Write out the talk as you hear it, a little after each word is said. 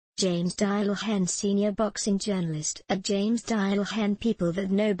James Dielhenn Senior Boxing Journalist at James Dielhenn. People that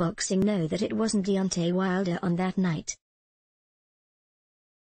know boxing know that it wasn't Deontay Wilder on that night.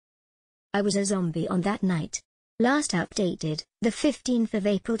 I was a zombie on that night. Last updated, the 15th of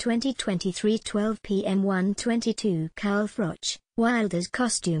April 2023, 12 p.m. 1:22. Carl Froch, Wilder's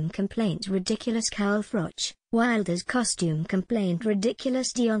costume complaint ridiculous. Carl Froch, Wilder's costume complaint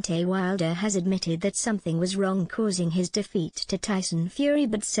ridiculous. Deontay Wilder has admitted that something was wrong causing his defeat to Tyson Fury,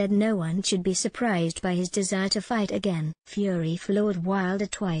 but said no one should be surprised by his desire to fight again. Fury floored Wilder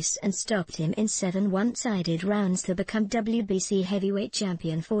twice and stopped him in 7 one-sided rounds to become WBC heavyweight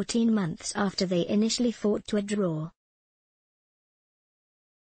champion 14 months after they initially fought to a draw.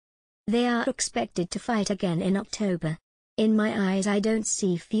 They are expected to fight again in October. In my eyes, I don't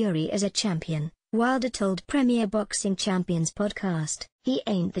see Fury as a champion, Wilder told Premier Boxing Champions podcast. He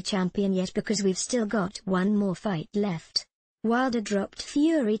ain't the champion yet because we've still got one more fight left. Wilder dropped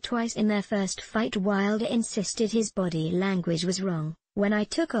Fury twice in their first fight. Wilder insisted his body language was wrong. When I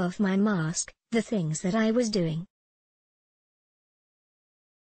took off my mask, the things that I was doing.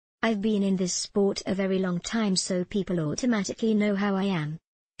 I've been in this sport a very long time, so people automatically know how I am.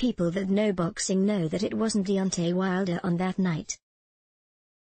 People that know boxing know that it wasn't Deontay Wilder on that night.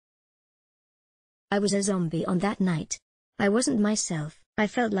 I was a zombie on that night. I wasn't myself, I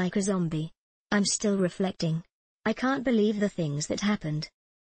felt like a zombie. I'm still reflecting. I can't believe the things that happened.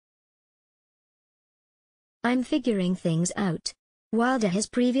 I'm figuring things out. Wilder has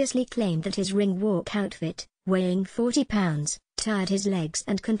previously claimed that his ring walk outfit, weighing 40 pounds, tired his legs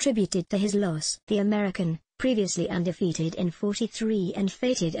and contributed to his loss. The American, previously undefeated in 43 and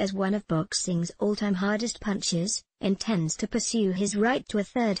fated as one of boxing's all-time hardest punchers, intends to pursue his right to a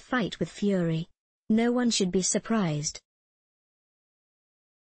third fight with Fury. No one should be surprised.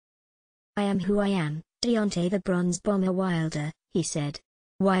 I am who I am, Deontay the Bronze Bomber Wilder, he said.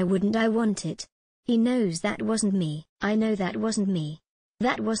 Why wouldn't I want it? He knows that wasn't me. I know that wasn't me.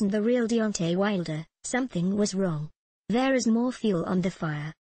 That wasn't the real Deontay Wilder. Something was wrong. There is more fuel on the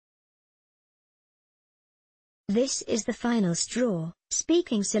fire. This is the final straw.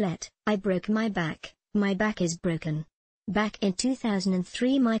 Speaking Silhouette, I broke my back. My back is broken. Back in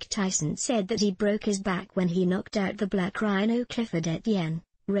 2003, Mike Tyson said that he broke his back when he knocked out the Black Rhino Clifford Etienne.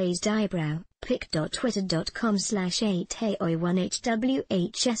 Raised eyebrow.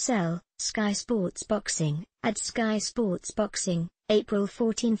 pic.twitter.com/8hey1hwhsl, Sky Sports Boxing, at Sky Sports Boxing, April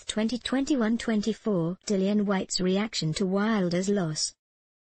 14, 2021. 24. Dillian Whyte's reaction to Wilder's loss.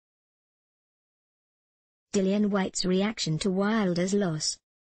 Dillian Whyte's reaction to Wilder's loss.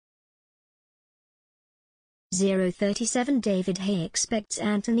 037. David Haye expects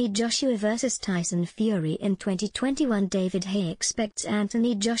Anthony Joshua vs Tyson Fury in 2021. David Haye expects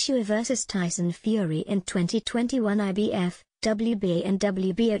Anthony Joshua vs Tyson Fury in 2021. IBF, WBA and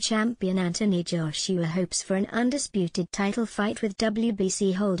WBO champion Anthony Joshua hopes for an undisputed title fight with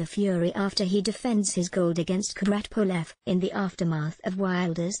WBC holder Fury after he defends his gold against Kubrat Pulev. In the aftermath of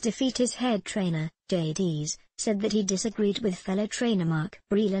Wilder's defeat, his head trainer, Jay Dees, said that he disagreed with fellow trainer Mark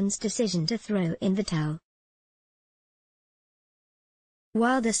Breland's decision to throw in the towel.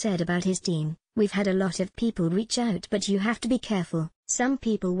 Wilder said about his team, "We've had a lot of people reach out, but you have to be careful. Some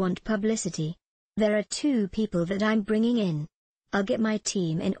people want publicity. There are 2 people that I'm bringing in. I'll get my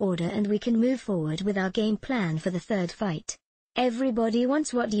team in order and we can move forward with our game plan for the third fight. Everybody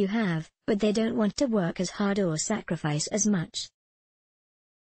wants what you have, but they don't want to work as hard or sacrifice as much.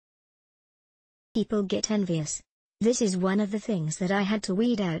 People get envious. This is one of the things that I had to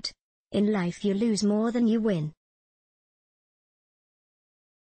weed out. In life you lose more than you win.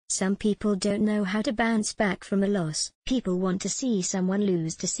 Some people don't know how to bounce back from a loss. People want to see someone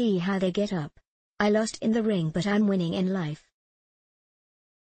lose to see how they get up. I lost in the ring, but I'm winning in life."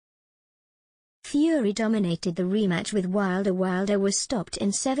 Fury dominated the rematch with Wilder. Wilder was stopped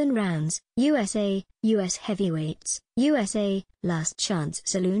in 7 rounds. USA, US heavyweights, USA, Last Chance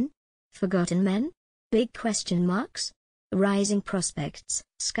Saloon? Forgotten men? Big question marks? Rising prospects.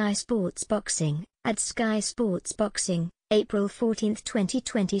 Sky Sports Boxing, at Sky Sports Boxing, April 14,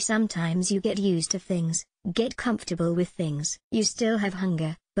 2020. Sometimes you get used to things, get comfortable with things. You still have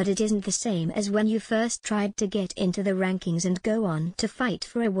hunger, but it isn't the same as when you first tried to get into the rankings and go on to fight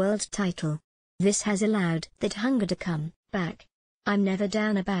for a world title. This has allowed that hunger to come back. I'm never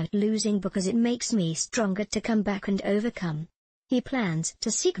down about losing because it makes me stronger to come back and overcome. He plans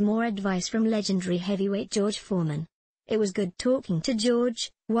to seek more advice from legendary heavyweight George Foreman. It was good talking to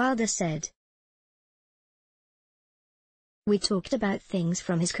George, Wilder said. We talked about things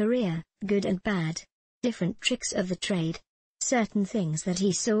from his career, good and bad, different tricks of the trade, certain things that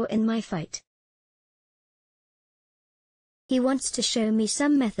he saw in my fight. He wants to show me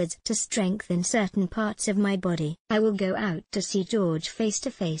some methods to strengthen certain parts of my body. I will go out to see George face to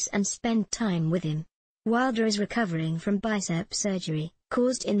face and spend time with him. Wilder is recovering from bicep surgery,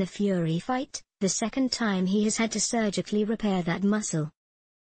 caused in the Fury fight, the second time he has had to surgically repair that muscle.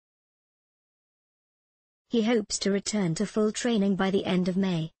 He hopes to return to full training by the end of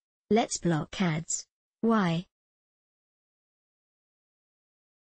May. Let's block ads. Why?